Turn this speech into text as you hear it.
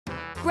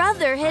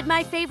brother hid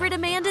my favorite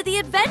Amanda the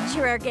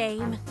Adventurer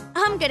game.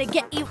 I'm gonna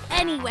get you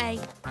anyway.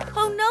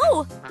 Oh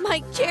no!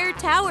 My chair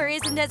tower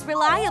isn't as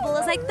reliable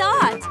as I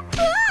thought.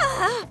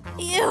 Ah!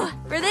 Ew!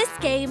 For this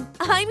game,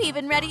 I'm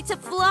even ready to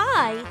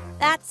fly.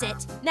 That's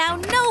it. Now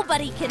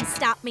nobody can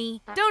stop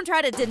me. Don't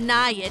try to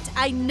deny it.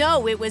 I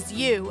know it was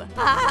you.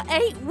 I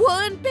ate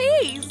one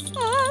piece.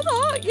 I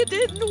thought you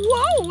didn't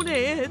want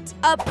it.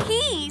 A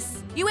piece?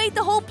 You ate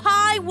the whole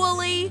pie,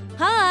 Wooly.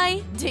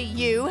 Hi. Do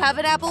you have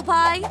an apple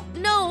pie?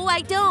 No,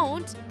 I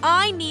don't.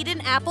 I need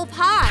an apple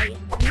pie.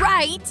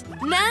 Right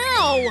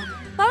now.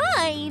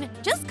 Fine.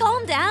 Just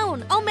calm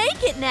down. I'll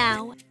make it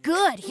now.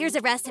 Good. Here's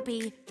a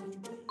recipe.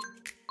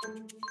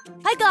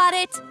 I got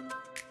it.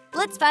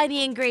 Let's find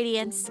the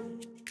ingredients.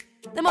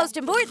 The most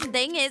important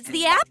thing is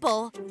the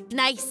apple.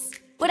 Nice.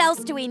 What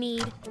else do we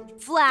need?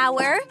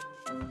 Flour.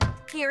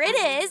 Here it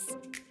is.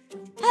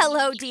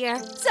 Hello,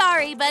 dear.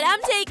 Sorry, but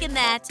I'm taking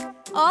that.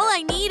 All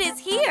I need is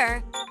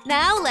here.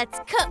 Now let's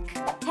cook.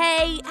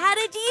 Hey, how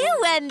did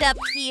you end up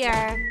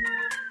here?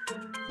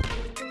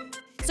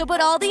 So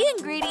put all the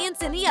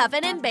ingredients in the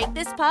oven and bake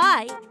this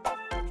pie.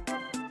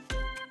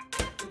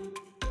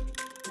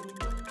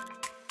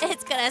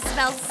 It's gonna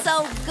smell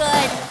so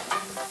good.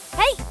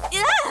 Hey,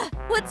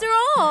 what's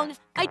wrong?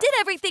 I did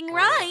everything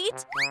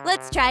right.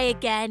 Let's try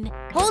again.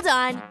 Hold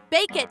on.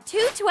 Bake at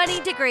 220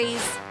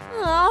 degrees.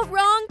 Oh,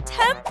 wrong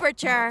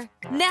temperature.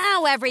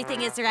 Now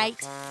everything is right.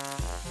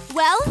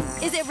 Well,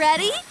 is it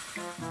ready?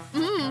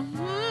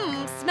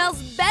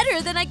 Smells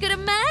better than I could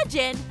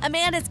imagine.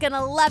 Amanda's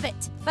gonna love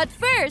it. But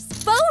first,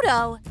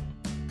 photo.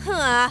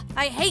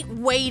 I hate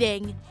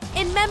waiting.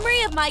 In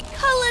memory of my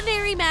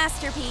culinary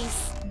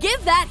masterpiece.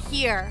 Give that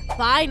here.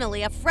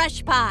 Finally, a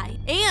fresh pie.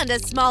 And a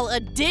small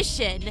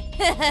addition.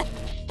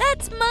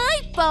 That's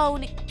my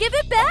phone. Give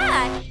it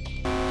back.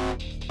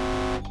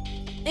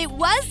 It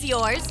was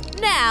yours.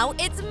 Now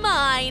it's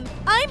mine.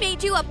 I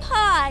made you a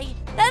pie.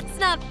 That's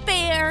not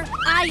fair.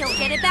 I'll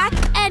get it back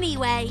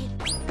anyway.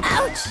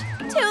 Ouch!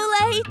 Too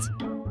late.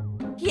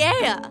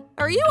 Yeah,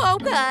 are you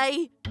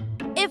okay?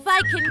 If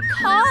I can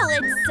call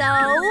it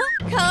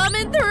so.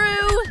 Coming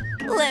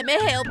through. Let me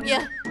help you.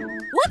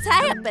 What's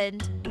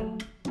happened?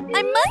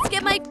 I must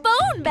get my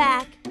phone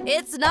back.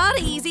 It's not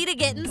easy to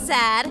get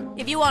inside.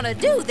 If you want to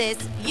do this,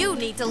 you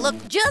need to look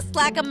just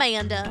like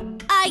Amanda.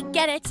 I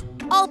get it.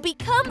 I'll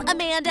become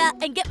Amanda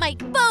and get my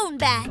phone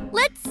back.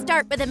 Let's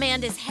start with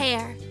Amanda's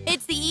hair.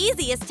 It's the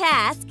easiest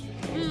task.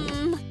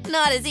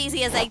 Not as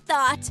easy as I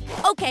thought.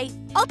 Okay,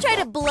 I'll try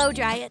to blow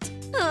dry it.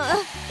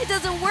 It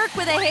doesn't work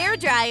with a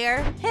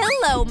hairdryer.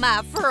 Hello,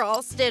 my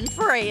frosting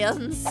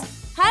friends.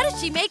 How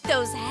does she make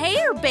those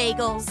hair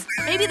bagels?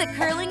 Maybe the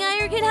curling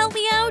iron can help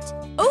me out?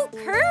 Oh,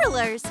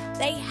 curlers.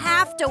 They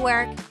have to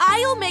work.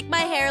 I'll make my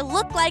hair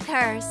look like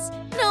hers.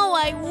 No,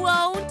 I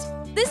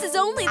won't. This is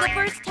only the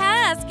first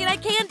task, and I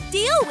can't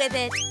deal with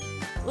it.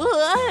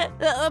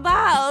 The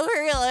bowl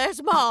really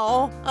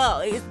small.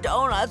 Oh, these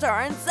donuts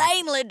are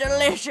insanely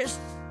delicious.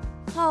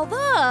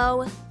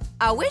 Although,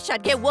 I wish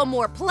I'd get one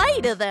more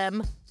plate of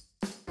them.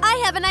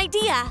 I have an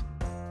idea.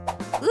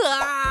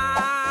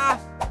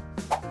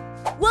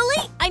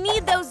 Wooly, I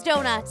need those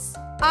donuts.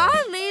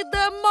 I need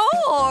them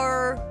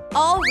more.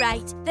 All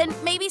right, then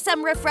maybe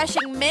some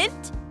refreshing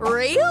mint?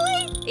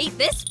 Really? Eat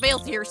this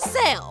filth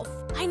yourself.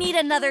 I need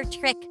another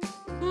trick.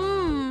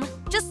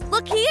 Just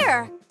look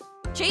here.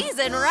 Cheese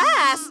and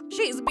rice.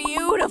 She's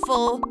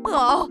beautiful.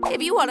 Oh,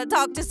 if you want to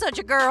talk to such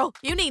a girl,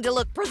 you need to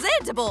look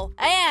presentable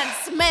and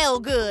smell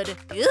good.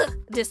 Ugh,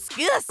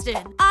 disgusting.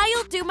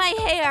 I'll do my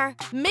hair.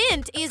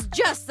 Mint is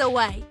just the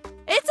way.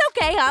 It's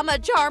okay, I'm a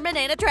charming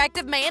and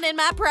attractive man in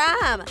my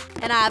prime,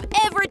 and I have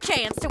every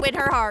chance to win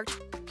her heart.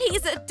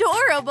 He's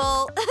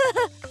adorable.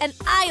 And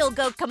I'll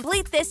go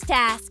complete this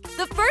task.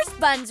 The first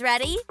bun's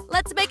ready.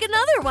 Let's make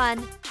another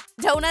one.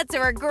 Donuts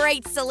are a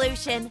great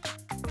solution.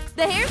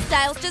 The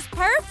hairstyle's just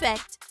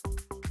perfect.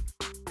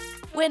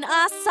 When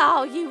I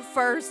saw you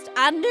first,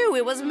 I knew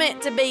it was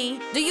meant to be.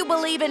 Do you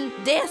believe in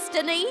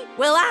destiny?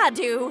 Well, I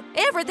do.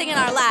 Everything in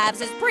our lives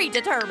is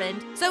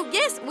predetermined. So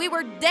yes, we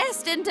were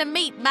destined to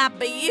meet my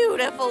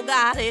beautiful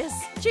goddess.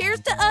 Cheers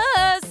to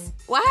us.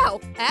 Wow,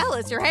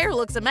 Alice, your hair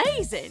looks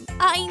amazing.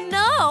 I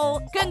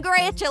know.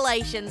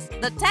 Congratulations,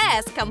 the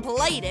task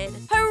completed.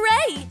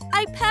 Hooray,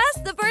 I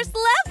passed the first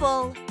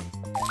level.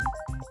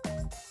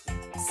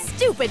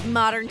 Stupid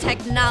modern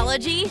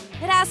technology.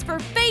 It asks for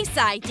Face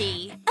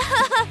ID.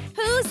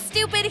 Who's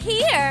stupid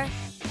here?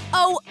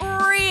 Oh,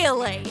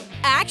 really?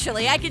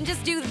 Actually, I can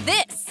just do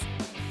this.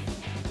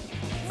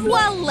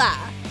 Voila!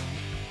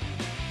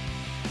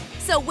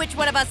 So which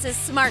one of us is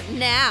smart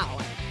now?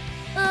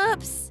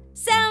 Oops,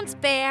 sounds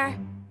fair.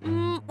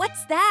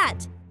 What's that?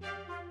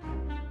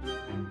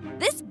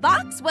 This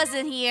box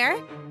wasn't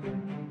here.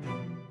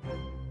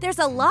 There's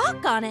a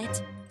lock on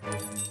it.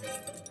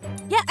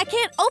 Yeah, I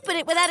can't open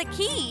it without a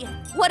key.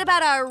 What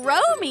about our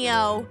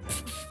Romeo?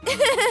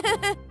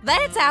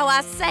 That's how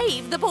I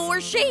saved the poor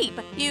sheep.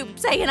 You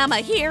saying I'm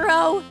a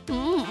hero?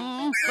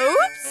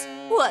 Oops,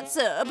 what's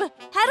up?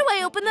 How do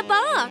I open the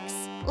box?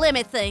 Let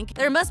me think.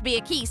 There must be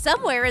a key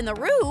somewhere in the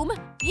room.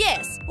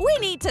 Yes, we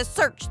need to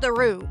search the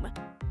room.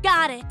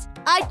 Got it.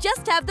 I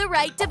just have the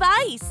right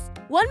device.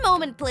 One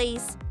moment,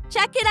 please.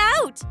 Check it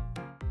out.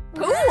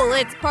 Cool,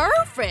 it's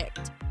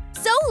perfect.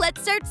 So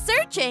let's start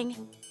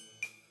searching.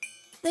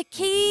 The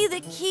key,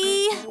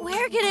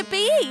 where can it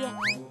be?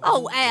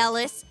 Oh,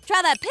 Alice,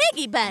 try that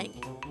piggy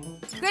bank.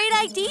 Great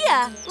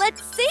idea.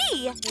 Let's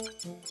see.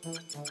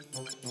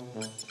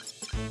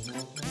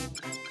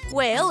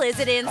 Well, is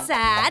it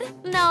inside?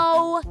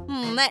 No.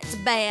 That's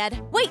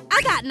bad. Wait,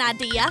 I got an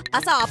idea.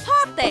 I saw a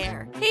pot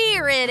there.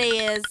 Here it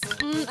is.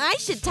 I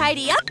should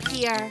tidy up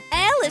here.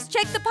 Alice,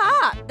 check the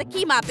pot. The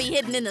key might be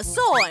hidden in the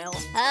soil.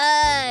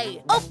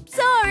 Hey. Oh,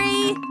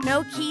 sorry.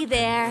 No key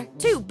there.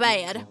 Too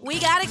bad. We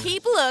gotta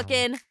keep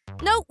looking.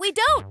 No, we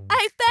don't.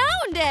 I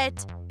found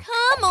it.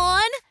 Come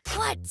on.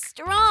 What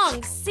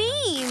strong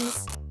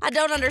seams. I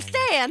don't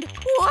understand.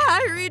 Why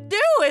are you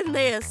doing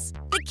this?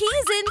 The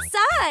key's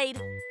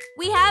inside.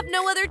 We have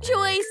no other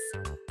choice.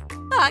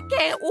 I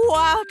can't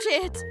watch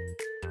it.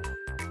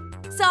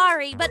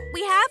 Sorry, but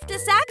we have to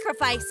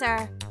sacrifice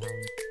her.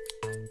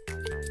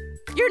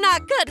 You're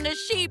not cutting a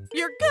sheep,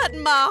 you're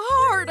cutting my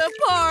heart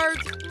apart.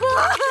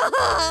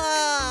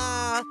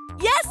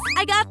 Yes,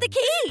 I got the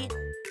key.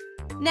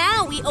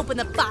 Now we open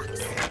the box.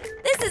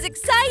 This is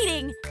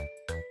exciting.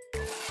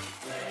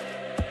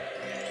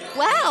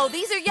 Wow,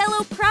 these are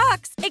yellow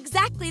Crocs,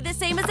 exactly the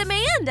same as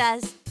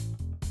Amanda's.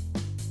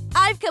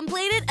 I've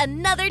completed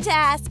another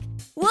task.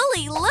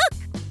 Wooly, look!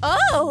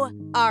 Oh,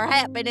 our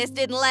happiness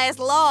didn't last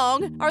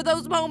long. Are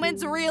those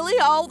moments really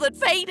all that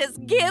fate has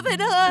given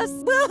us?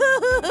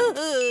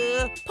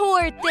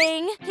 Poor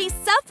thing. He's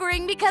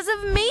suffering because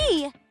of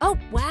me. Oh,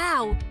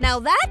 wow. Now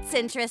that's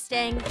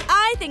interesting.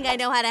 I think I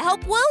know how to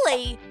help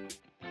Wooly.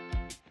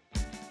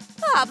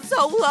 I'm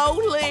so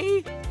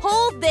lonely.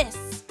 Hold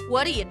this.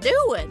 What are you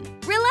doing?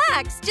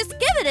 Relax. Just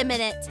give it a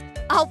minute.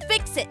 I'll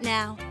fix it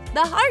now.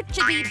 The heart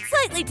should be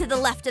slightly to the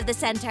left of the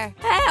center.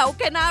 How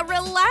can I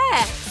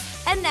relax?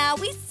 And now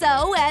we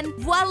sew and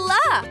voila!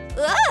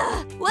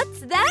 Ugh,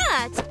 what's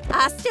that?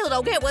 I still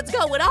don't get what's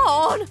going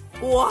on.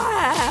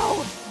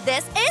 Wow!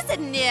 This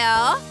isn't new.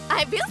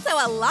 I feel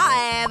so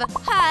alive.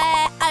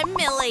 Hi, I'm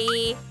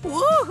Millie.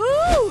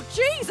 Woohoo!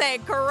 Cheese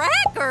and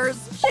crackers!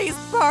 She's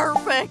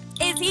perfect.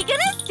 Is he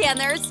gonna stand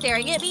there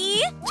staring at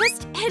me?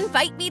 Just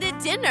invite me to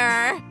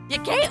dinner. You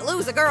can't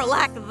lose a girl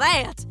like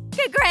that.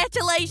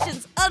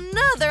 Congratulations!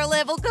 Another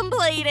level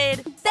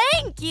completed!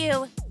 Thank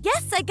you!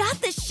 Yes, I got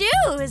the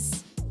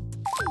shoes!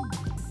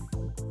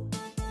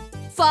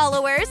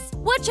 Followers,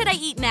 what should I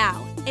eat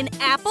now? An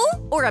apple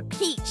or a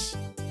peach?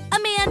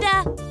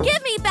 Amanda,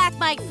 give me back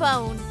my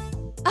phone.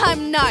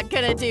 I'm not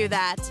gonna do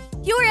that.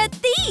 You're a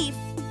thief!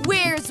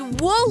 Where's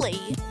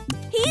Wooly?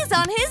 He's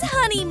on his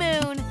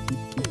honeymoon.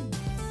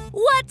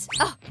 What?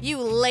 Oh, you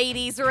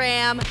ladies'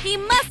 ram. He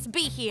must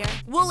be here.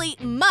 Wooly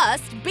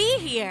must be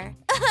here.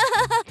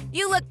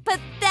 You look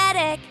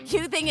pathetic.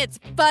 You think it's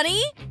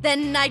funny?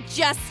 Then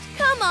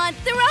come on,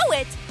 throw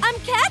it. I'm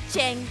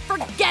catching.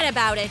 Forget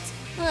about it.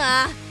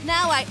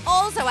 Now I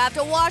also have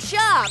to wash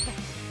up.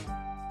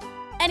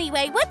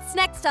 Anyway, what's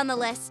next on the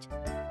list?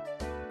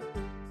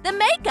 The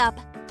makeup.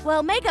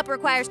 Well, makeup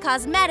requires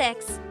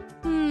cosmetics.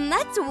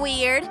 That's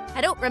weird.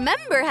 I don't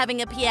remember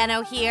having a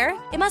piano here.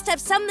 It must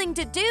have something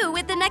to do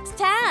with the next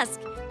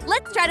task.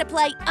 Let's try to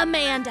play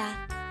Amanda.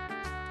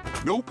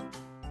 Nope.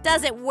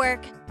 Doesn't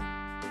work.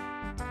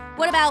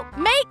 What about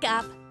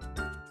makeup?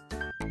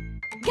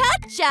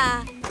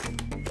 Gotcha!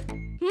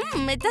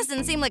 It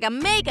doesn't seem like a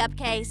makeup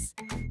case.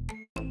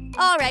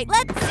 All right,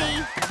 let's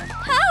see.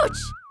 Ouch!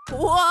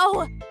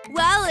 Whoa!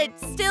 Well,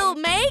 it's still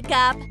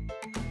makeup.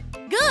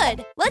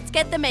 Good. Let's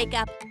get the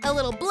makeup. A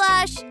little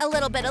blush, a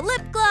little bit of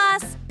lip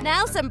gloss.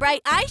 Now some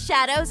bright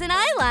eyeshadows and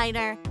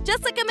eyeliner.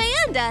 Just like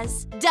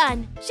Amanda's.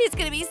 Done. She's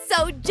gonna be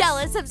so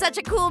jealous of such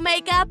a cool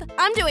makeup.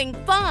 I'm doing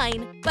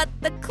fine, but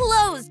the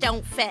clothes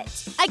don't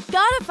fit. I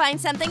gotta find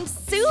something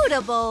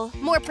suitable.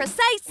 More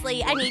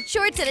precisely, I need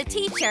shorts and a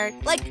t-shirt,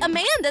 like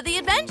Amanda the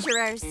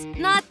Adventurer's.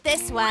 Not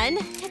this one.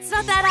 It's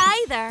not that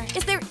either.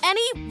 Is there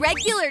any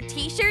regular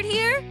t-shirt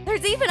here?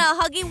 There's even a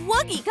Huggy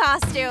Wuggy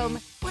costume.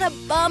 What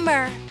a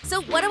bummer.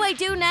 So what do I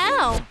do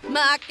now?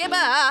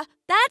 Makeba.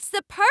 That's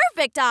the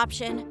perfect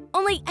option.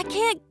 Only I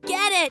can't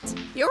get it.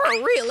 You're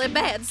a really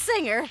bad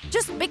singer.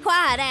 Just be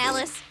quiet,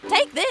 Alice.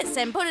 Take this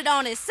and put it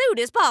on as soon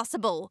as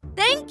possible.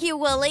 Thank you,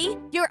 Wooly.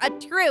 You're a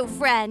true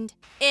friend.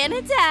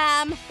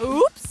 Anytime.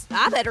 Oops,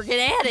 I better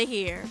get out of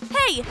here.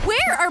 Hey,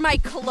 where are my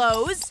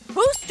clothes?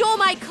 Who stole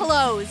my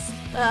clothes?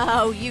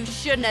 Oh, you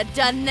shouldn't have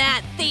done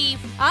that, thief.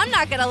 I'm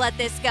not gonna let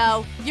this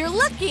go. You're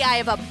lucky I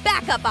have a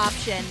backup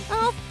option.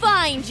 I'll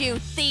find you,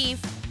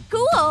 thief.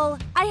 Cool.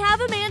 I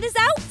have Amanda's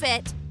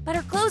outfit, but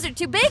her clothes are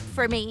too big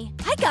for me.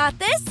 I got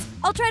this.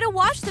 I'll try to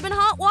wash them in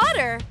hot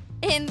water.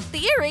 In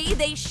theory,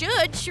 they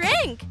should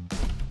shrink.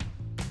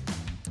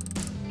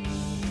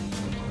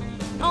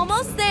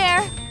 Almost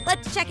there.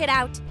 Let's check it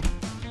out.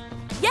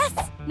 Yes,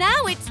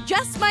 now it's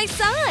just my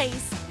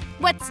size.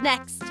 What's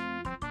next?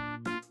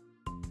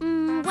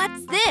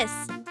 What's this?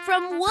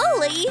 From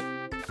Wooly?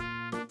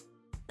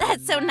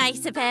 That's so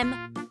nice of him.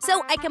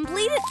 So I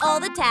completed all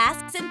the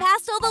tasks and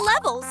passed all the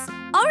levels.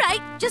 All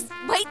right, just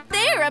wait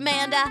there,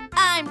 Amanda.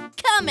 I'm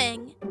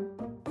coming.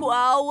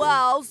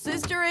 Wow,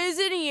 sister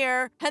isn't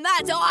here, and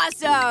that's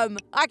awesome!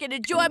 I can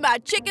enjoy my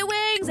chicken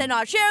wings and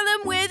not share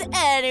them with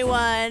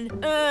anyone.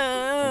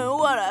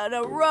 What an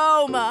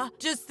aroma!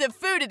 Just the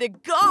food of the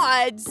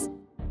gods!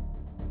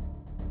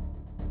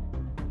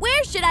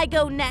 Where should I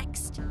go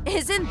next?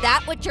 Isn't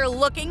that what you're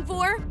looking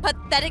for?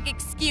 Pathetic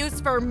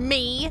excuse for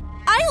me?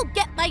 I'll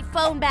get my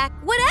phone back,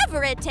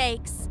 whatever it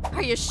takes.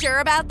 Are you sure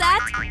about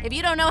that? If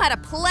you don't know how to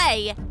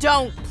play,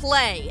 don't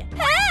play.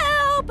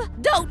 Help!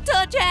 Don't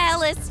touch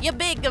Alice, you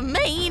big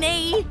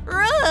meanie!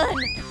 Run!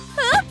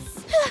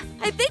 Oops!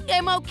 I think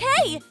I'm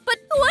okay, but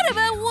what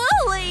about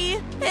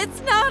Wooly?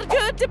 It's not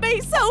good to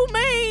be so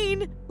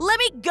mean! Let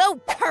me go,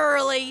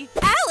 Curly!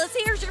 Alice,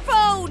 here's your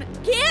phone!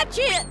 Catch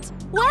it!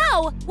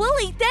 Wow,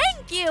 Wooly,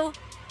 thank you!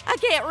 I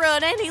can't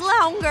run any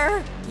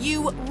longer.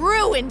 You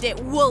ruined it,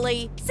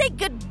 Wooly. Say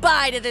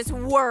goodbye to this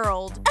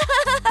world.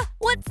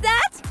 What's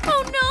that?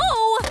 Oh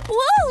no,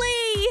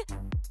 Wooly!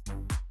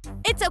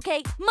 It's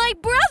okay, my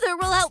brother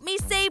will help me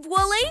save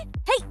Wooly.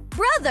 Hey,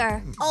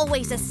 brother,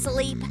 always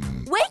asleep.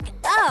 Wake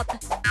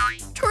up.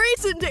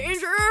 Tree's in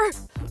danger.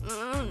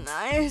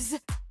 Nice.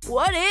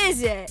 What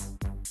is it?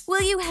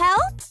 Will you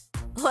help?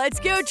 Let's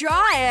go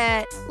try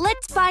it.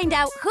 Let's find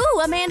out who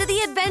Amanda the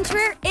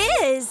Adventurer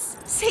is.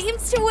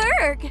 Seems to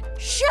work.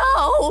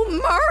 Show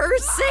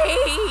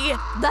mercy.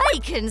 They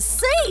can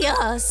see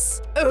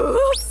us.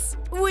 Oops.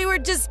 We were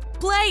just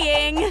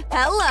playing.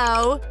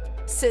 Hello.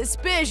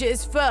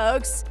 Suspicious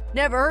folks.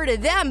 Never heard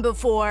of them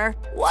before.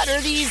 What are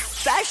these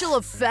special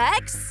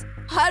effects?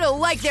 I don't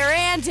like their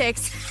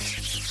antics.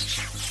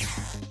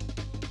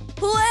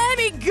 Let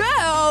me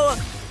go.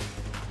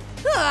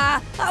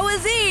 I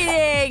was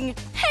eating.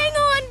 Hang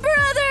on,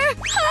 brother!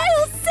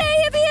 I'll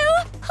save you!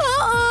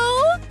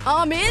 Uh-oh!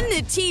 I'm in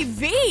the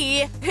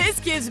TV! This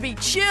gives me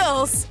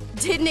chills!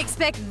 Didn't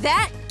expect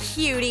that,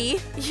 cutie!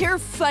 Your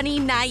funny,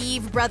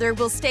 naive brother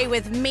will stay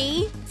with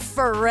me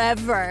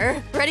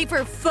forever. Ready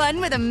for fun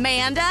with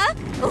Amanda?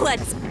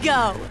 Let's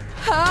go!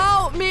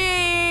 Help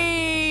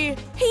me!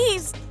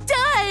 He's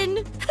done!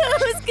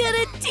 Who's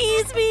gonna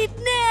tease me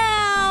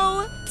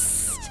now?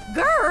 Psst,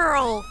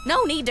 girl!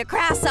 No need to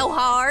cry so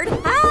hard.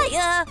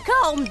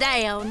 Calm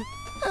down.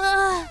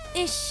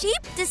 This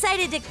sheep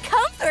decided to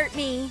comfort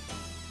me.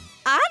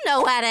 I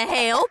know how to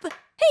help.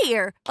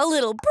 Here, a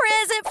little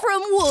present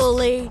from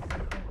Wooly.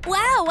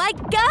 Wow, I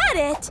got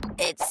it.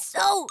 It's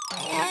so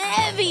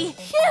heavy.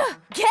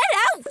 Get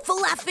out,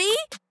 Fluffy.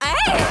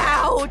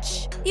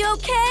 Ouch. You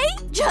okay?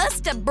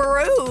 Just a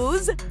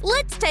bruise.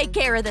 Let's take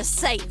care of the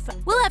safe.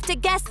 We'll have to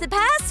guess the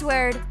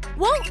password.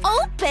 Won't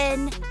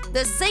open.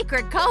 The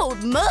sacred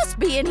code must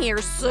be in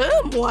here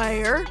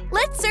somewhere.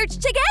 Let's search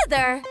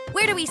together.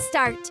 Where do we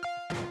start?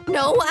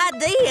 No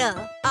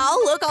idea.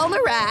 I'll look on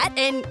the right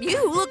and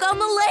you look on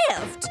the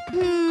left.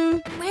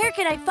 Where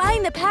can I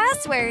find the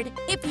password?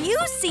 If you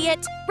see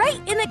it,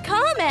 write in the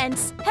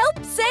comments.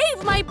 Help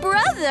save my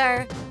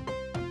brother.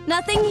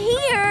 Nothing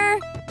here.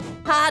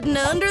 Hiding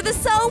under the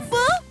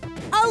sofa?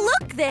 I'll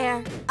look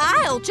there.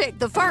 I'll check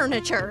the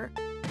furniture.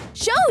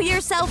 Show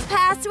yourself,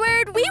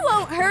 password. We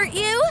won't hurt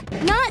you.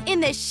 Not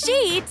in the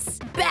sheets.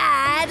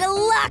 Bad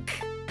luck.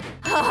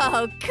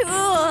 Oh,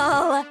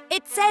 cool!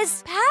 It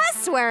says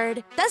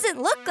password.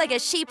 Doesn't look like a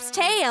sheep's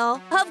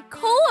tail. Of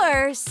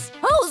course.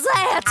 Who's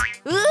that?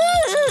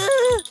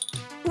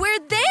 We're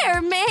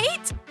there,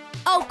 mate.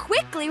 Oh,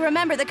 quickly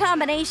remember the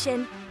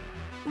combination.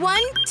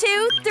 1,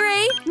 2,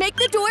 3, make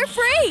the door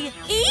free.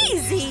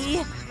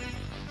 Easy.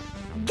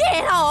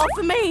 Get off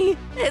me.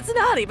 It's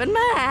not even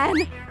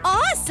mine.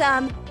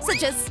 Awesome.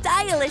 Such a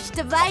stylish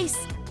device.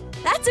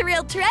 That's a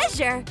real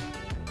treasure.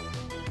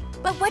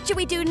 But what should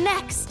we do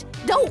next?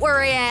 Don't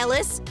worry,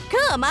 Alice.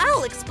 Come,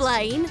 I'll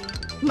explain.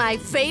 My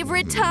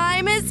favorite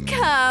time has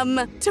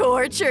come.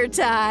 Torture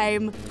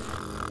time.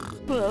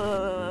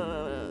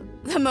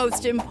 The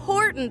most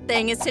important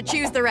thing is to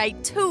choose the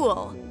right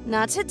tool.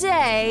 Not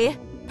today.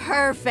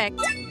 Perfect.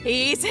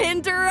 He's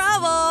in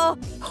trouble.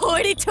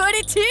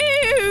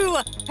 Hoity-toity-too!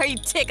 Are you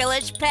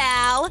ticklish,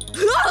 pal?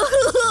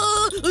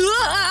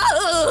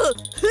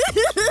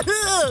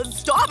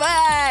 Stop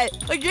it!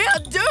 I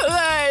can't do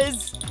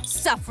this!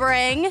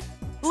 Suffering.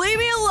 Leave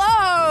me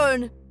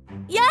alone!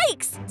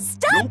 Yikes!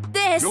 Stop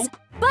this!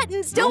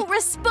 Buttons don't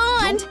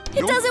respond!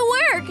 It doesn't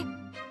work!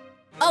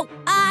 Oh,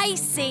 I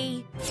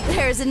see.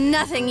 There's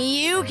nothing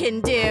you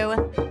can do.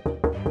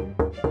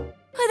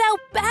 Without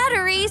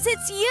batteries,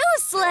 it's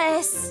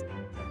useless.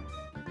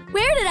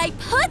 Where did I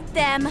put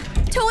them?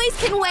 Toys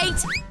can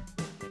wait.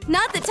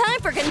 Not the time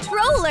for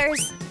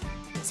controllers.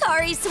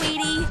 Sorry,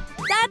 sweetie.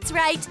 That's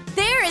right.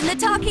 They're in the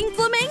talking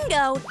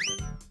flamingo.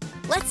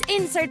 Let's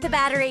insert the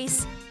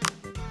batteries.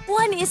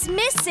 One is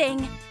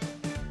missing.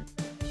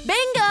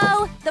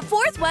 Bingo! The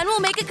fourth one will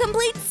make a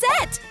complete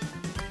set.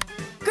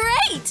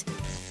 Great!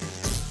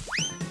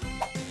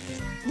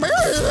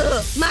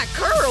 Ugh, my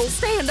curls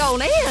stand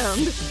on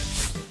end.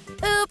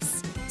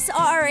 Oops,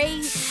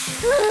 sorry.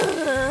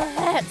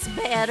 That's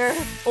better.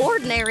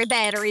 Ordinary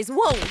batteries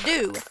won't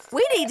do.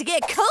 We need to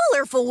get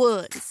colorful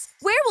ones.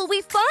 Where will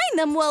we find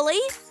them, Wooly?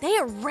 They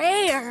are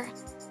rare.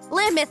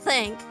 Let me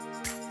think.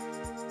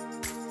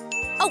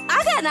 Oh,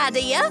 I got an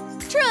idea.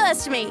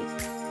 Trust me.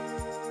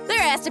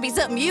 There has to be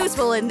something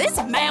useful in this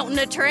mountain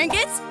of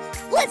trinkets.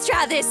 Let's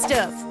try this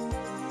stuff.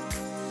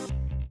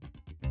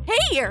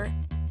 Here.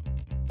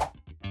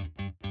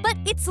 But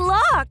it's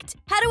locked.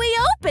 How do we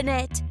open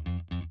it?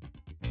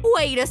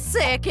 Wait a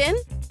second.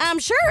 I'm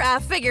sure I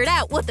figured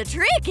out what the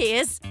trick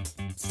is.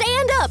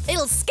 Stand up.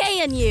 It'll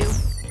scan you.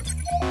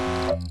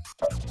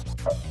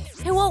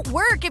 It won't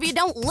work if you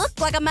don't look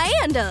like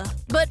Amanda.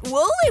 But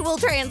Wooly will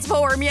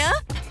transform you.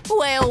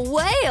 Well,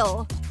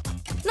 well.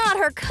 Not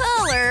her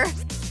color.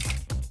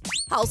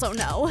 Also,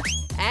 no.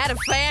 Out of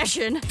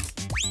fashion.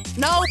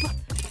 Nope.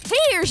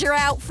 Here's your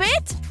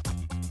outfit.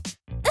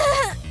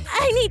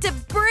 I need to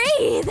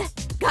breathe.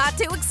 Got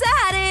too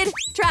excited.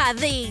 Try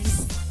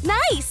these.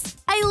 Nice.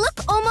 I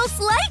look almost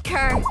like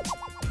her.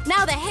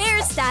 Now the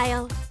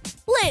hairstyle.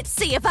 Let's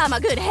see if I'm a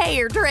good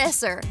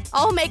hairdresser.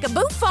 I'll make a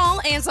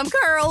bouffant and some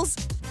curls.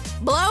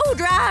 Blow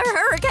dry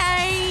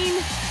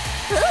hurricane.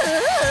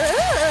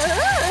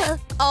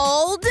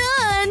 All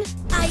done.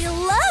 I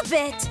love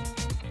it.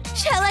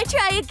 Shall I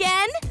try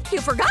again?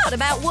 You forgot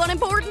about one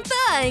important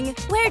thing.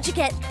 Where'd you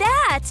get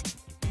that?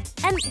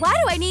 And why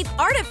do I need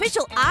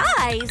artificial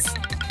eyes?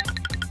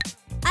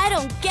 I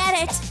don't get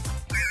it.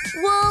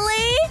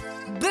 Wooly?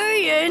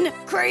 Being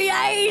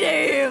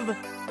creative.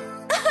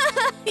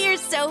 You're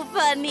so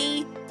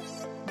funny.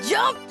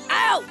 Jump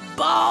out,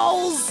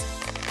 balls.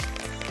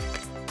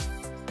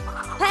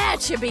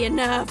 That should be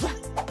enough.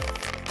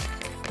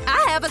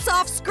 I have a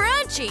soft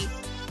scrunchie.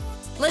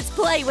 Let's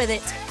play with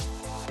it.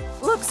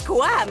 Looks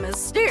quite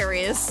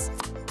mysterious.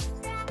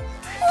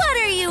 What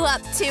are you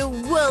up to,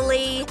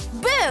 Wooly?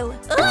 Boo!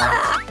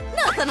 Ugh!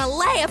 Nothing to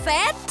laugh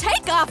at.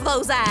 Take off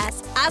those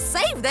eyes. I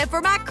saved them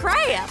for my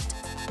craft.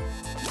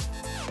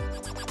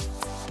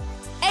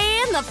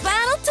 And the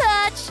final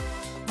touch.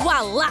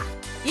 Voila!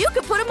 You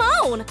can put them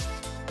on.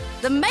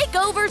 The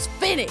makeover's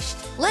finished.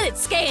 Let it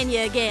scan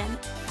you again.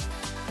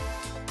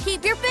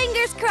 Keep your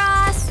fingers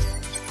crossed.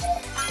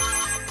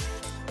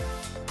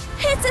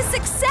 It's a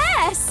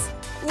success!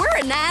 We're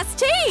a nice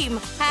team.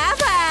 High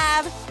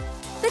five.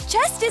 The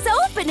chest is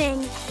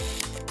opening.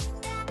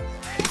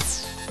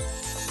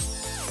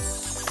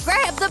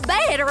 Grab the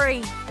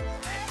battery.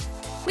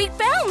 We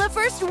found the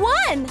first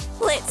one.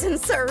 Let's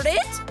insert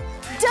it.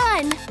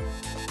 Done.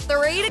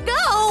 3 to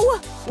go.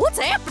 What's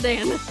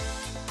happening?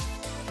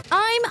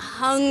 I'm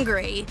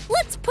hungry.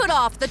 Let's put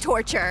off the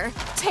torture.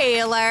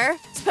 Taylor,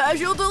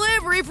 special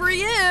delivery for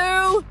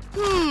you.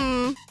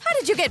 How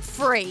did you get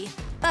free?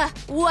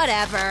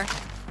 Whatever.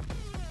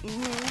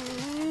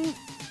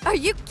 Are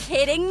you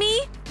kidding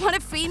me? Want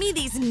to feed me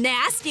these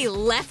nasty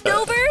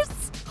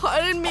leftovers?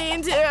 I didn't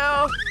mean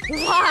to.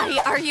 Why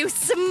are you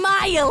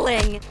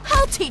smiling?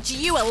 I'll teach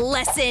you a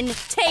lesson.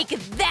 Take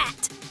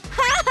that.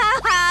 Ha ha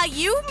ha,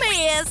 you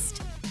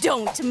missed.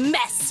 Don't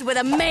mess with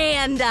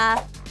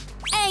Amanda.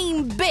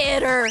 Aim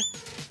bitter.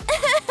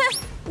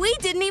 We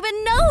didn't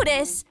even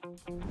notice.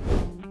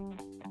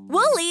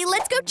 Wooly,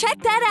 let's go check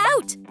that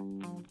out.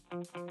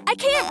 I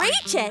can't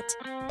reach it.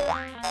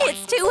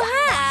 It's too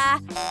high.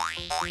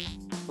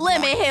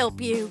 Let me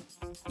help you.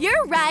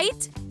 You're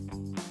right.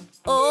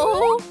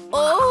 Oh,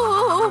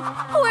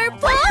 we're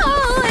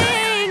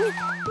falling!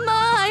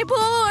 My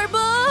poor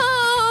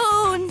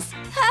bones!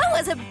 That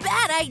was a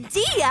bad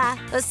idea.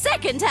 The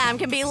second time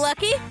can be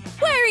lucky.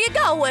 Where are you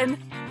going?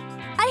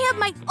 I have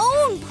my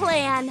own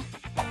plan.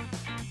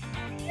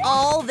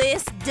 All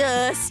this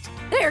dust.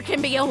 There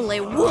can be only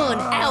one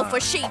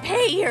alpha sheep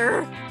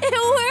here. It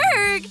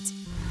worked.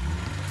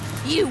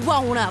 You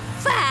wanna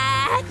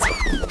fight?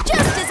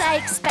 Just as I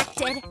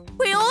expected.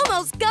 We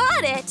almost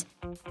got it.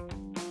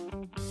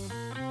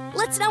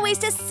 Let's not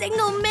waste a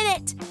single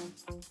minute.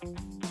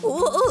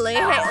 Wooly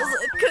has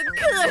a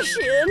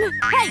concussion.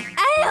 Hey,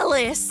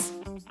 Alice!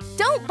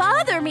 Don't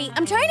bother me.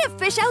 I'm trying to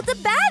fish out the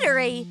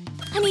battery.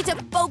 I need to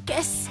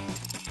focus.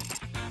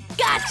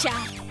 Gotcha!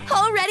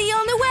 Already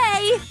on the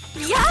way.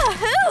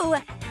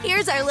 Yahoo!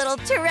 Here's our little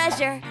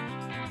treasure.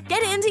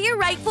 Get into your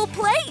rightful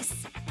place.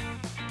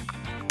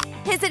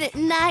 Isn't it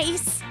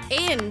nice?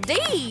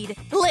 Indeed.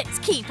 Let's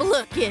keep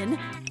looking.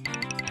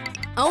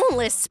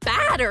 Only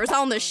spiders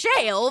on the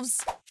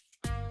shelves.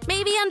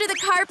 Maybe under the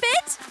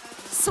carpet?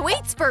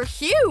 Sweets for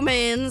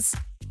humans.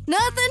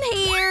 Nothing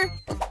here.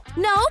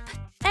 Nope.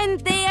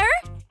 And there?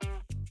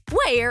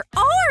 Where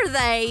are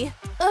they?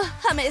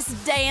 I miss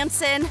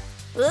dancing.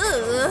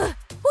 Ugh.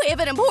 We have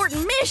an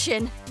important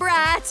mission.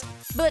 Bright,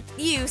 but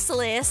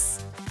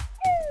useless.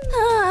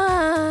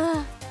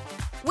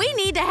 We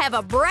need to have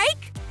a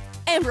break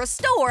and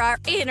restore our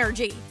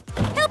energy.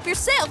 Help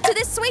yourself to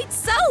this sweet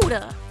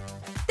soda.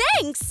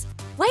 Thanks.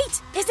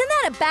 Wait, isn't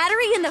that a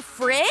battery in the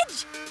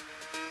fridge?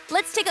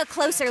 Let's take a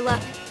closer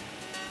look.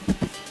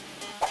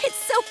 It's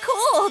so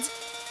cold.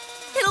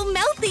 It'll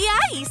melt the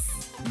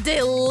ice.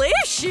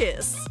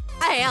 Delicious.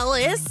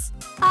 Alice,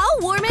 I'll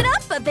warm it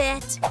up a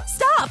bit.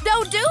 Stop,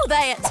 don't do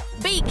that.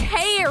 Be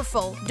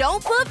careful.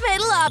 Don't put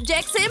metal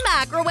objects in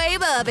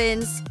microwave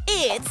ovens.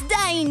 It's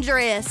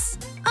dangerous.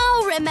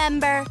 I'll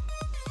remember.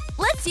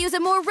 Let's use a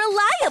more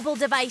reliable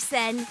device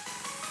then.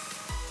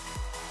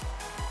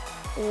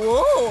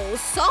 Whoa,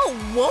 so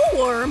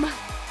warm.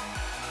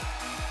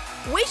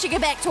 We should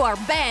get back to our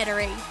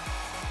battery.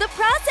 The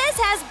process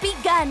has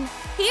begun.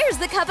 Here's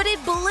the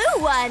coveted blue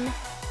one.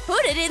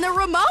 Put it in the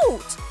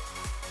remote.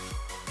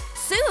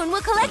 Soon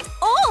we'll collect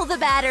all the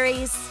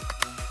batteries.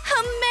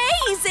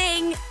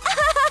 Amazing!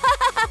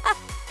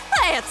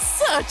 That's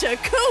such a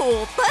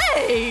cool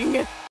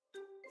thing!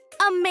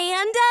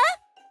 Amanda?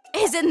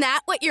 Isn't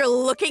that what you're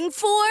looking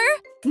for?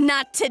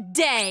 Not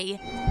today.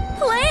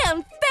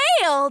 Plan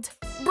failed.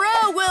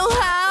 Bro will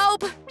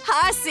help.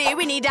 I see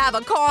we need to have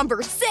a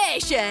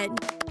conversation.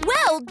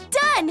 Well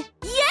done!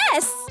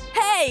 Yes!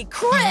 Hey,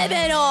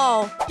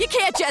 criminal! You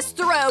can't just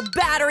throw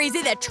batteries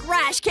in the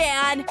trash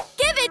can.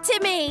 Give it to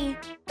me.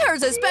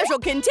 There's a special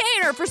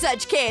container for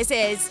such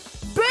cases.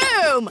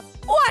 Boom!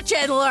 Watch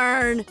and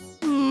learn.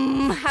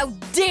 How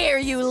dare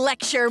you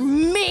lecture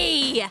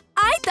me?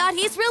 I thought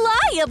he's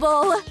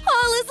reliable.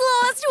 All is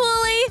lost,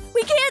 Wooly.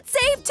 We can't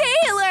save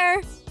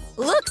Taylor.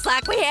 Looks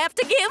like we have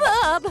to give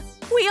up.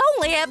 We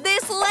only have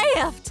this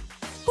left.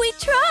 We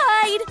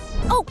tried.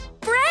 Oh,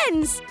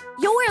 friends,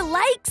 your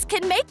likes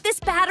can make this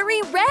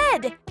battery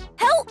red.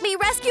 Help me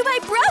rescue my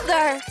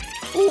brother.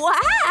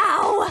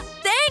 Wow!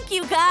 Thank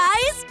you,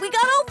 guys. We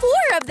got all 4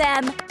 of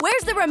them.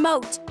 Where's the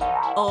remote?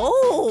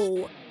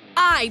 Oh,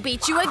 I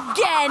beat you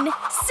again.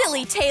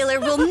 Silly Taylor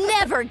will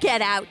never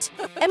get out.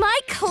 Am I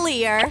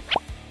clear?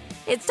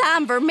 It's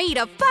time for me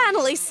to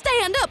finally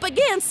stand up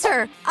against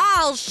her.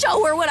 I'll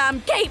show her what I'm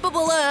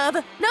capable of.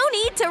 No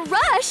need to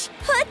rush.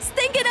 Let's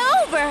think it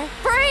over.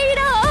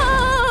 Freedom!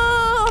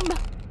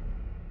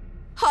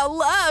 I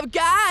love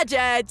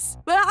gadgets,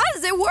 but how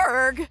does it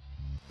work?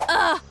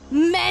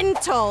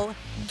 Mental.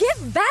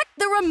 Give back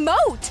the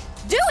remote.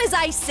 Do as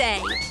I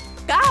say.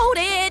 Got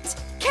it.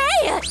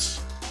 Catch.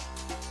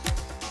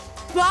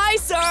 I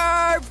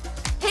serve.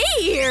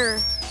 Here.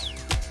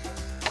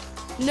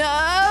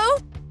 No.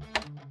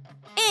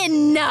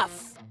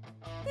 Enough!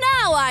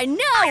 Now I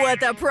know what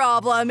the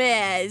problem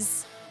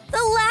is!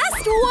 The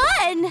last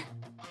one!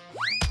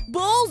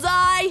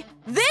 Bullseye!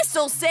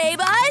 This'll save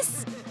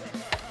us!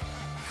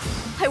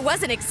 I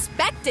wasn't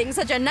expecting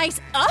such a nice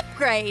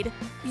upgrade!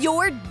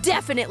 You're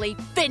definitely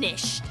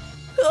finished!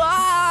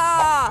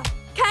 Ah!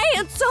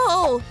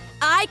 Cancel!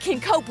 I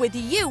can cope with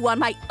you on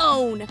my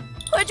own!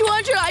 Which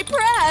one should I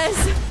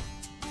press?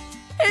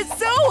 It's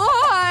so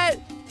hot!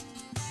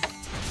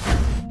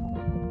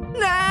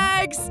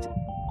 Next!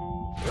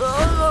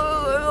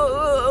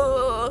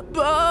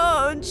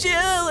 Bone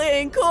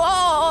chilling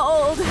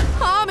cold!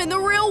 I'm in the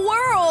real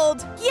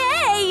world!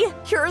 Yay!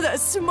 You're the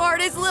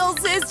smartest little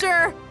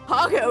sister!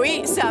 I'll go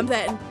eat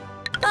something.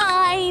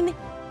 Fine.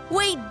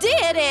 We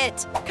did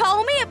it!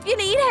 Call me if you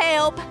need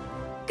help.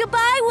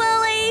 Goodbye,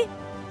 Willie!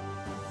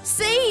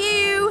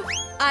 See you!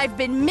 I've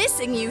been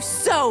missing you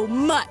so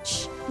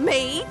much.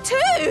 Me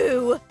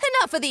too!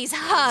 Enough of these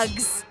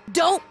hugs.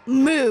 Don't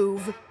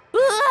move.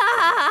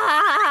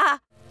 Ah!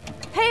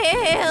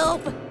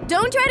 Help!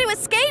 Don't try to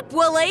escape,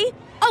 Wooly!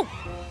 Oh!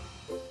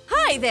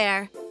 Hi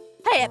there!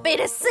 Happy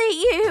to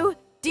see you!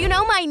 Do you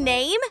know my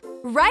name?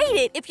 Write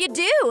it if you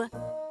do!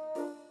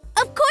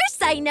 Of course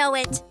I know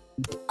it!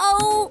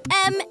 O-M-A-N-D-A.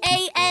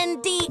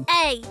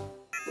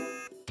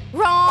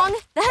 Wrong!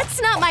 That's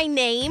not my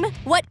name!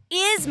 What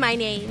is my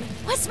name?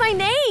 What's my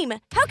name?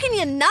 How can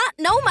you not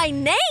know my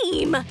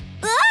name?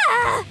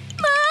 Ah!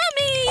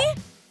 Mommy!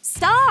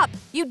 Stop!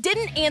 You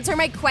didn't answer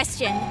my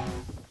question.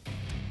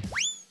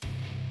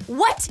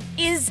 What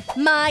is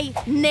my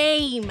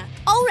name?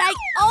 All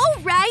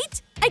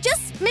right. I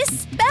just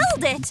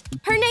misspelled it.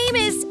 Her name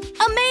is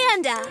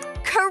Amanda.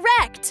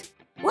 Correct.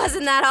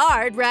 Wasn't that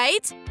hard,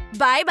 right?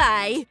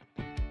 Bye-bye.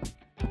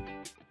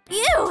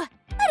 Ew,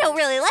 I don't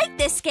really like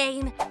this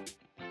game.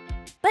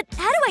 But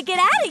how do I get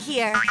out of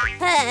here?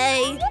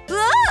 Hey.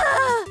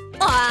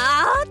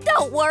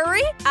 Don't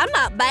worry. I'm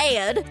not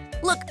bad.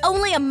 Look,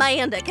 only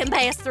Amanda can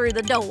pass through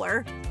the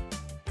door.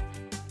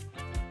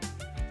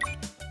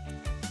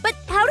 But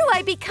how do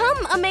I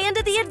become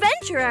Amanda the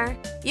Adventurer?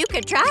 You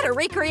could try to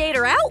recreate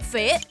her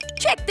outfit.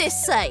 Check this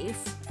safe.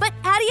 But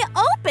how do you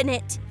open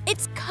it?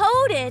 It's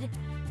coded.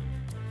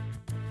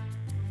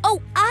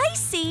 Oh, I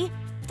see.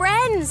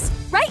 Friends,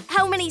 write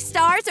how many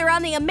stars are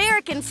on the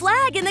American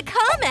flag in the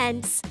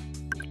comments.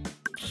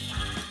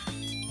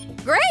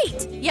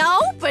 Great, you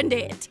opened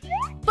it.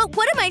 But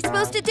what am I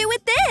supposed to do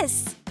with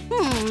this?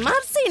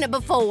 I've seen it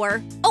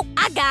before. Oh,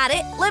 I got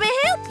it. Let me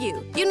help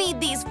you. You need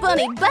these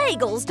funny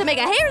bagels to make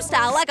a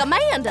hairstyle like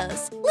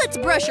Amanda's. Let's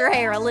brush your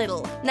hair a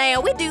little.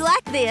 Now we do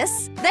like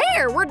this.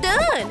 There, we're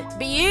done.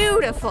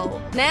 Beautiful.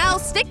 Now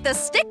stick the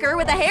sticker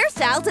with the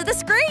hairstyle to the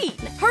screen.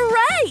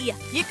 Hooray!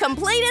 You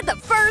completed the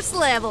first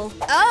level.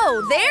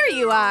 Oh, there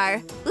you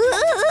are.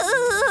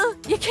 Ooh,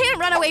 you can't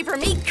run away from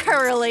me,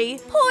 Curly.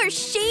 Poor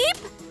sheep.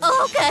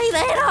 Okay,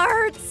 that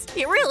hurts.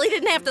 You really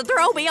didn't have to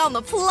throw me on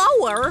the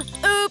floor.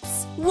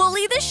 Oops.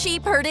 Wooly the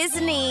sheep hurt his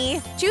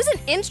knee. Choose an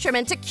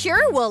instrument to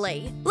cure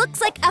Wooly.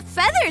 Looks like a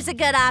feather's a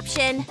good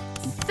option.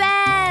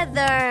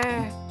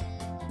 Feather.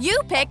 You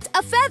picked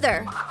a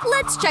feather.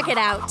 Let's check it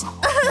out.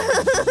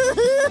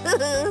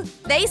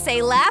 They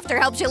say laughter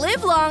helps you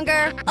live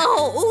longer.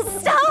 Oh,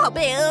 stop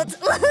it.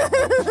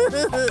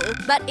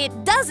 But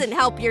it doesn't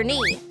help your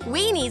knee.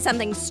 We need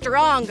something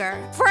stronger.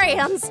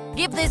 Friends,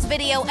 give this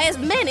video as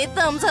many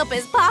thumbs up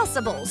as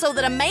possible so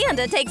that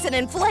Amanda takes an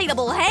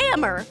inflatable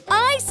hammer.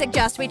 I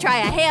suggest we try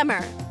a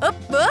hammer. Up,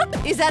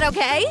 is that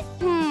okay?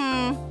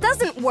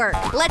 Doesn't work.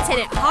 Let's hit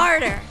it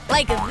harder.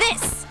 Like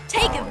this.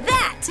 Take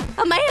that!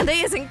 Amanda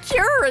isn't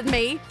curing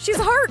me. She's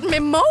hurting me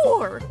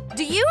more.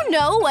 Do you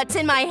know what's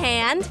in my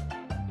hand?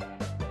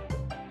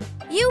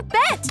 You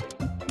bet!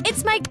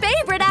 It's my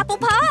favorite apple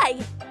pie.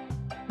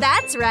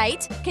 That's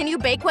right. Can you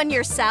bake one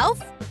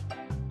yourself?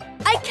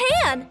 I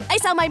can. I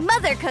saw my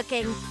mother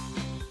cooking.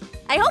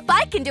 I hope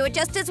I can do it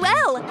just as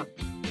well.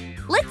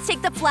 Let's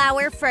take the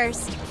flour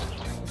first.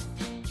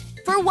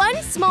 For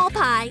one small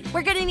pie,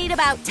 we're gonna need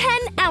about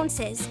 10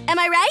 ounces. Am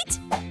I right?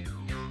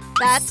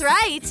 That's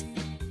right.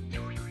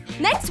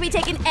 Next, we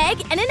take an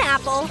egg and an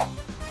apple.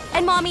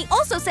 And Mommy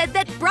also said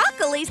that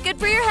broccoli's good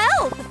for your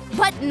health.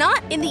 But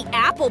not in the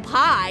apple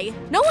pie.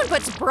 No one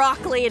puts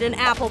broccoli in an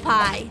apple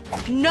pie.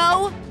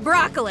 No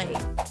broccoli.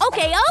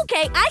 Okay,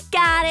 I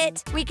got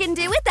it. We can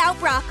do without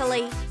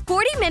broccoli.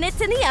 40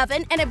 minutes in the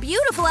oven and a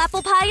beautiful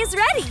apple pie is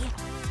ready.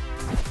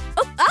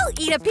 Oh, I'll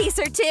eat a piece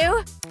or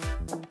two.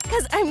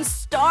 'Cause I'm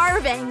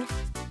starving.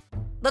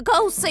 The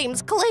coast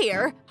seems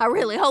clear. I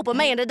really hope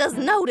Amanda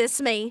doesn't notice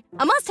me.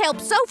 I must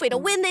help Sophie to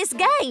win this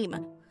game.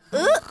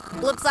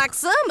 Ugh, looks like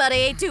somebody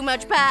ate too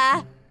much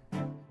pie.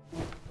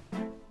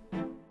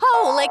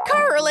 Holy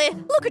curly,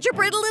 look at your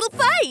pretty little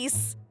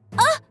face.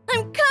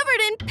 I'm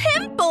covered in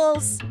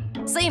pimples.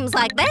 Seems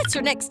like that's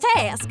your next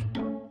task.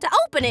 To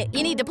open it,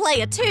 you need to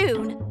play a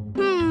tune.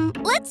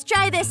 Let's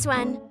try this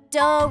one.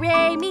 Do,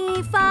 re,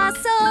 mi, fa,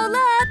 sol,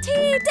 la,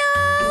 ti,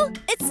 do.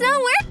 It's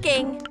not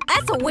working.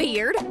 That's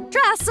weird.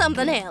 Try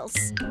something else.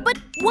 But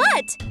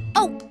what?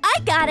 Oh, I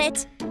got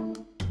it.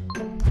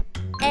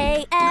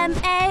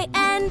 A-M-A-N-D-A.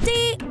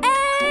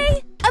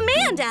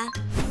 Amanda!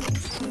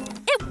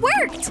 It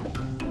worked!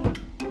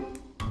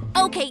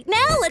 Okay,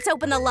 now let's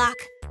open the lock.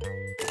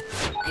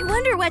 I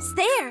wonder what's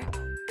there.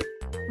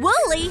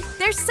 Wooly,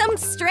 there's some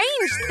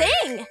strange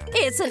thing.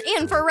 It's an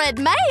infrared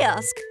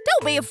mask.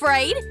 Don't be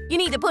afraid. You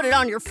need to put it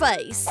on your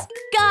face.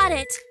 Got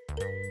it.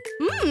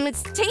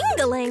 It's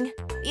tingling.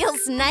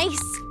 Feels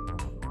nice.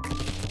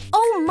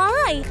 Oh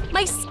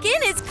my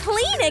skin is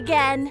clean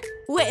again.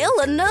 Well,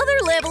 another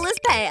level is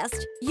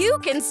passed. You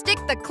can stick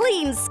the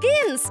clean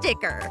skin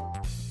sticker.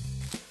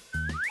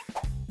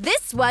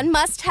 This one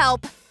must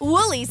help.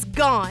 Wooly's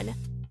gone.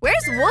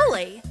 Where's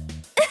Wooly?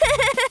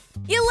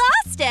 You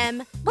lost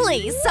him.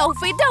 Please,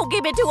 Sophie, don't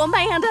give it to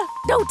Amanda.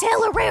 Don't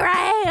tell her where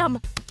I am.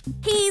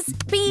 He's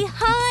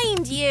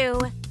behind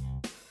you.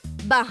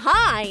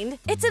 Behind?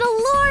 It's an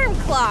alarm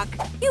clock.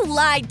 You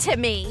lied to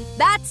me.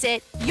 That's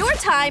it. Your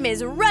time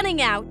is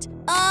running out.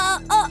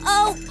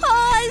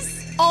 Pause.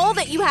 All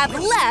that you have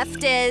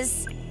left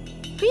is…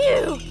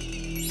 Phew.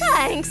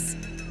 Thanks.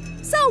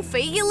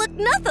 Sophie, you look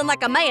nothing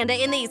like Amanda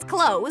in these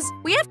clothes.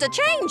 We have to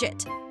change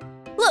it.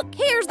 Look,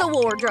 here's the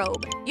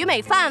wardrobe. You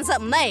may find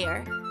something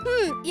there.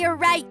 You're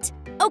right.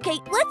 Okay,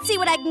 let's see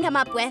what I can come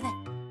up with.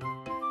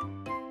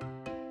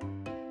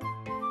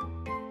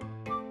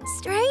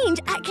 Strange,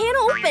 I can't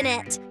open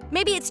it.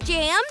 Maybe it's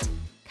jammed?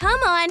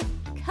 Come on.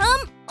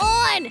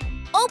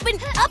 Open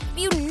up,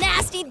 you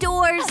nasty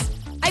doors.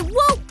 I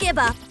won't give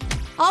up.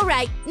 All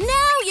right,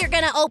 now you're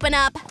gonna open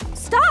up.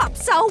 Stop,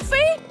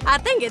 Sophie. I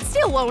think it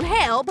still won't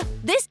help.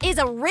 This is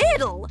a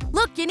riddle.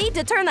 Look, you need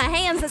to turn the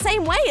hands the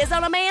same way as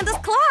on Amanda's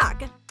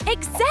clock.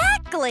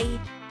 Exactly.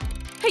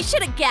 I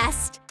should have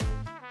guessed.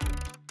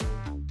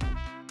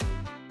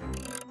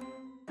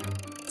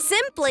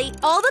 Simply,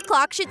 all the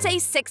clocks should say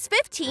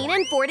 6:15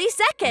 and 40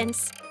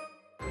 seconds.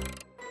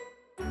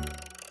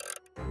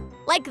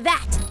 Like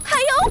that.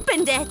 I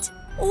opened it.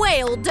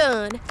 Well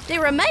done. It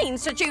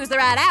remains to choose the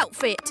right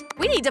outfit.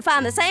 We need to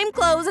find the same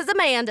clothes as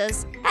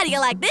Amanda's. How do you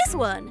like this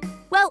one?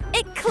 Well,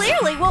 it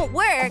clearly won't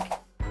work.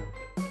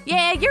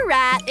 Yeah, you're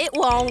right, it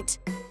won't.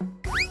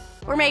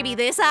 Or maybe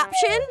this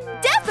option?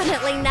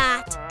 Definitely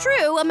not.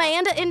 True,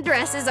 Amanda and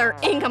dresses are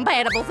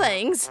incompatible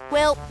things.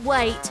 Well,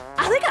 wait.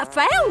 I think I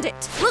found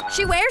it. Look,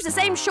 she wears the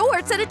same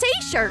shorts and a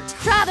t-shirt.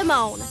 Try them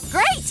on.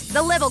 Great!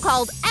 The level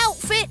called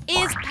Outfit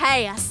is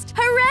passed.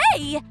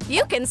 Hooray!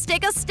 You can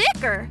stick a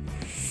sticker.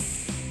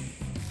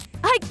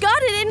 I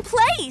got it in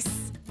place.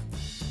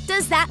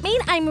 Does that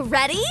mean I'm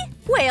ready?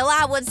 Well,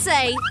 I would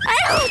say,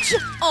 ouch!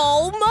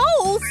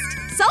 Almost!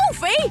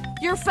 Sophie,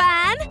 you're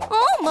fine?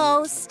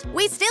 Almost.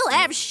 We still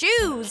have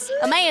shoes.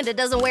 Amanda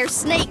doesn't wear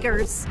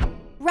sneakers.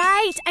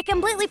 Right, I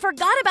completely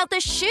forgot about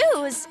the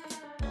shoes.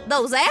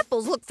 Those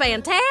apples look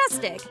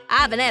fantastic. I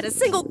haven't had a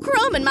single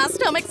crumb in my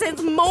stomach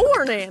since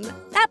morning.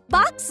 That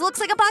box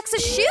looks like a box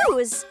of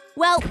shoes.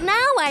 Well,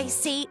 now I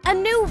see a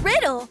new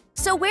riddle.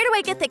 So where do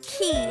I get the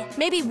key?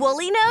 Maybe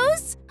Wooly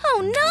knows?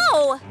 Oh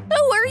no!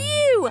 Who are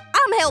you?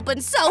 I'm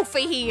helping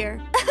Sophie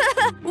here.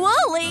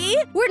 Wooly,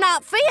 we're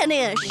not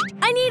finished.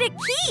 I need a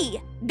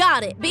key.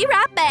 Got it. Be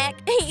right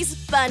back. He's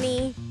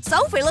funny.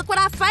 Sophie, look what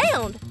I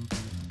found.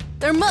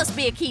 There must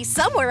be a key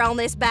somewhere on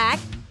this bag.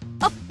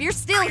 Oh, you're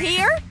still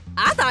here?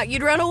 I thought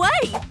you'd run away.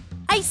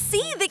 I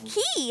see the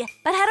key,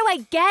 but how do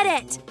I get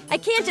it? I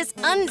can't just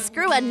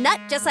unscrew a nut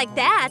just like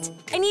that.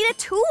 I need a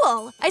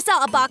tool. I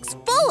saw a box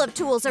full of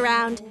tools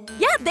around.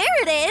 Yeah,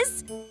 there it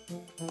is.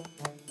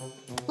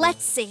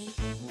 Let's see.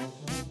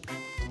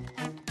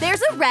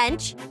 There's a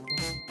wrench.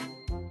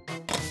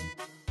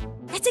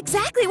 That's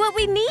exactly what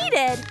we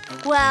needed.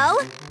 Well,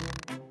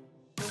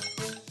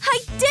 I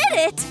did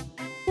it!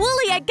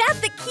 Wooly, I got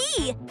the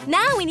key.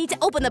 Now we need to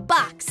open the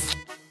box.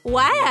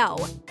 Wow,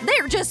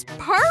 they're just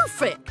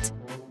perfect.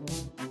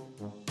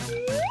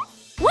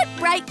 What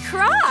bright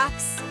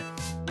Crocs!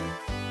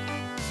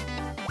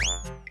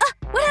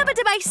 What happened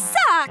to my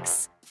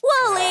socks?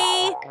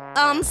 Wooly!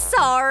 I'm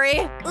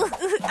sorry.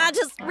 I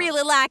just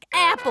really like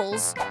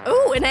apples.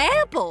 Ooh, an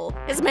apple.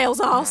 It smells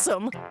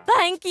awesome.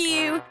 Thank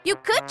you. You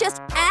could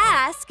just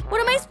ask.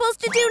 What am I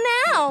supposed to do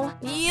now?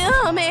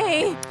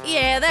 Yummy.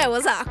 Yeah, that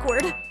was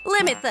awkward.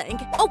 Let me think.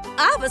 Oh,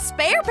 I have a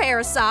spare pair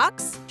of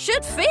socks.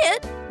 Should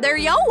fit. They're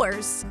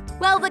yours.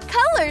 Well, the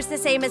color's the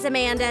same as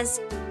Amanda's.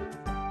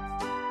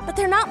 But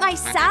they're not my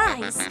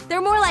size.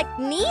 They're more like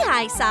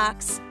knee-high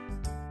socks.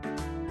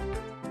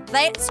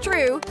 That's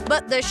true,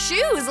 but the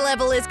shoes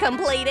level is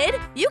completed.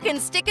 You can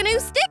stick a new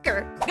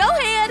sticker. Go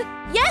ahead.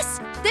 Yes,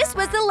 this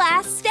was the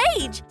last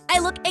stage. I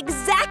look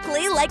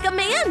exactly like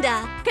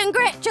Amanda.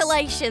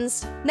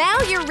 Congratulations. Now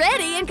you're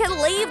ready and can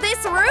leave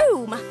this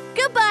room.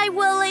 Goodbye,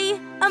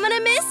 Wooly. I'm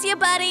gonna miss you,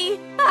 buddy.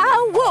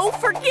 I won't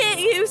forget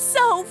you,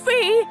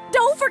 Sophie.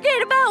 Don't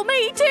forget about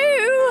me,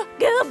 too.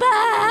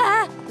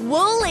 Goodbye.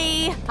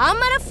 Wooly, I'm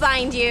gonna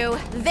find you.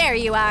 There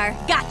you are.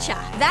 Gotcha.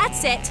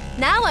 That's it.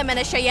 Now I'm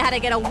gonna show you how to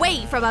get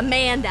away from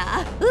Amanda.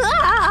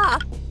 Ah!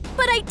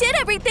 But I did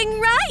everything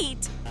right.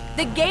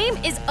 The game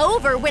is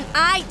over when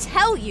I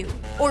tell you,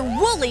 or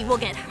Wooly will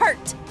get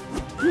hurt.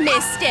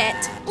 Missed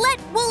it. Let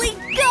Wooly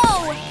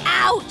go.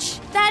 Ouch.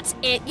 That's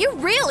it. You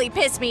really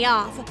pissed me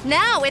off.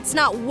 Now it's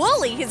not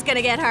Wooly who's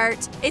gonna get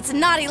hurt. It's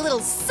naughty little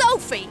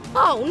Sophie.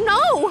 Oh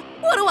no.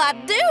 What do I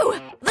do?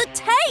 The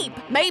tape.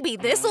 Maybe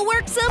this'll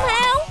work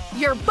somehow?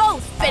 You're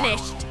both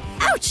finished.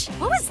 Ouch.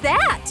 What was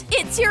that?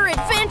 It's your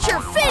adventure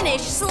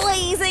finished,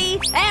 sleazy.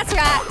 That's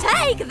right.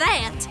 Take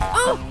that.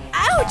 Oh,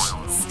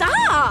 ouch.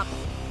 Stop.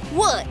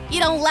 What? You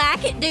don't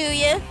like it, do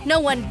you? No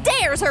one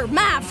dares hurt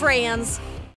my friends.